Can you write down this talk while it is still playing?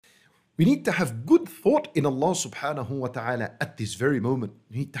We need to have good thought in Allah subhanahu wa ta'ala at this very moment.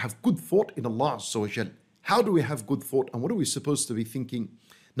 We need to have good thought in Allah Azza wa Jal. How do we have good thought and what are we supposed to be thinking?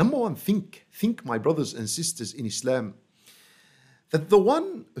 Number one, think, my brothers and sisters in Islam, that the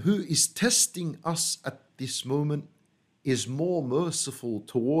one who is testing us at this moment is more merciful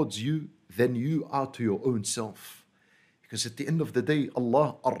towards you than you are to your own self. Because at the end of the day,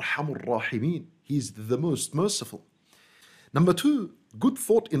 Allah Arhamur Rahimin, He is the most merciful. Number two, good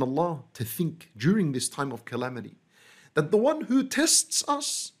thought in Allah to think during this time of calamity, that the one who tests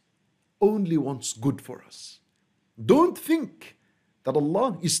us only wants good for us. Don't think that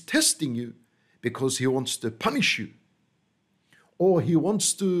Allah is testing you because He wants to punish you or He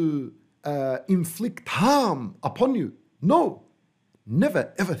wants to inflict harm upon you. No,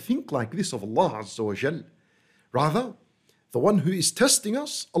 never ever think like this of Allah Azza wa Jal. Rather, the one who is testing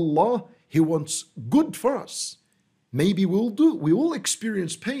us, Allah, He wants good for us. Maybe we will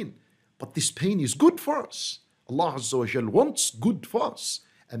experience pain, but this pain is good for us. Allah Azza wa Jal wants good for us.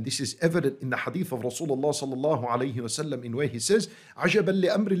 And this is evident in the hadith of Rasulullah sallallahu alayhi wasallam, in where he says, عَجَبًا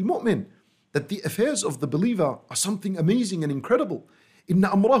لِأَمْرِ الْمُؤْمِنِ, that the affairs of the believer are something amazing and incredible. إِنَّ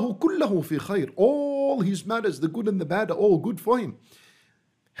أَمْرَهُ كُلَّهُ فِي خَيْرٍ, all his matters, the good and the bad, are all good for him.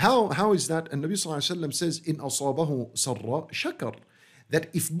 How is that? And Nabi sallallahu alayhi wasallam says, إِنْ أَصَابَهُ سَرَّ شَكَرٍ, that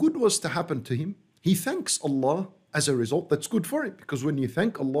if good was to happen to him, he thanks Allah as a result. That's good for him, because when you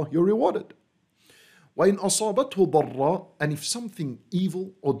thank Allah, you're rewarded. وَإِنْ أَصَابَتْهُ ضَرَّ, and if something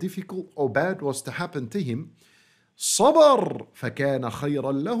evil or difficult or bad was to happen to him, صَبَرْ فَكَانَ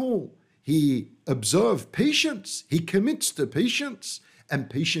خَيْرًا لَهُ, he observed patience, he commits to patience, and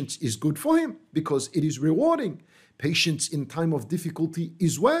patience is good for him because it is rewarding. Patience in time of difficulty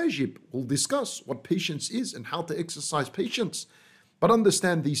is wajib. We'll discuss what patience is and how to exercise patience. But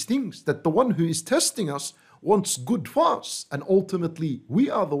understand these things, that the one who is testing us wants good for us, and ultimately we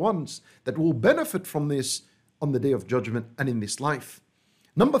are the ones that will benefit from this on the Day of Judgment and in this life.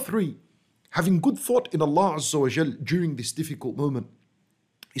 Number three, having good thought in Allah Azza wa Jal during this difficult moment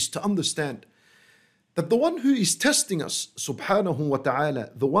is to understand that the one who is testing us, subhanahu wa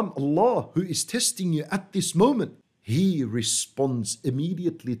ta'ala, the one Allah who is testing you at this moment, He responds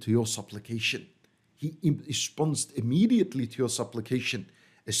immediately to your supplication. He responds immediately to your supplication,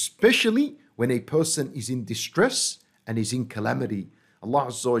 especially when a person is in distress and is in calamity. Allah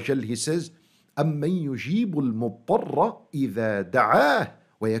Azza wa Jal, He says, أَمَّن يُجِيبُ الْمُضْطَرَّ إِذَا دَعَاهُ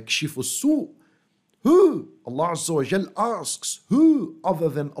وَيَكْشِفُ السُّوءَ. Who, Allah Azza wa Jal asks, who other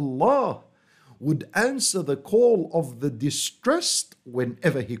than Allah would answer the call of the distressed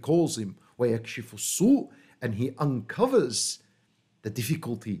whenever He calls him? وَيَكْشِفُ السُّوءَ, and He uncovers the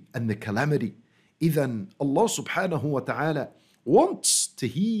difficulty and the calamity. Idhan, Allah subhanahu wa ta'ala wants to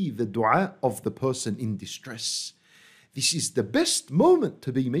hear the dua of the person in distress. This is the best moment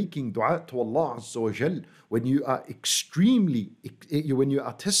to be making dua to Allah Azza wa Jal, when you are when you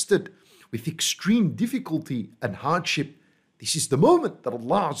are tested with extreme difficulty and hardship. This is the moment that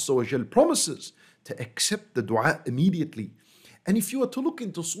Allah Azza wa Jal promises to accept the dua immediately. And if you are to look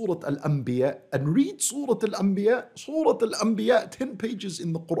into Surah Al-Anbiya and read Surah Al-Anbiya, 10 pages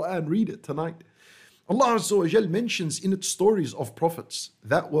in the Quran, read it tonight. Allah Azza wa Jal mentions in its stories of prophets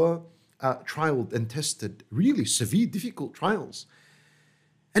that were trialed and tested, really severe, difficult trials.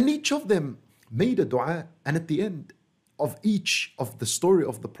 And each of them made a dua, and at the end of each of the story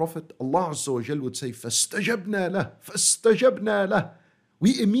of the Prophet, Allah Azza wa Jal would say, فَاسْتَجَبْنَا لَهُ فَاسْتَجَبْنَا لَهُ.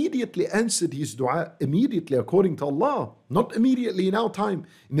 We immediately answered his dua, immediately according to Allah, not immediately in our time,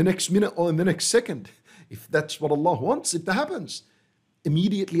 in the next minute or in the next second. If that's what Allah wants, it happens.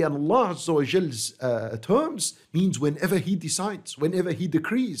 Immediately on Allah Azza wa Jal's terms means whenever He decides, whenever He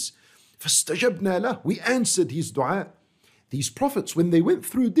decrees. فَاسْتَجَبْنَا لَهُ, we answered his dua. These prophets, when they went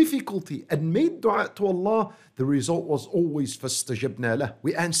through difficulty and made dua to Allah, the result was always فَاسْتَجَبْنَا لَهُ,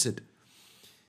 we answered.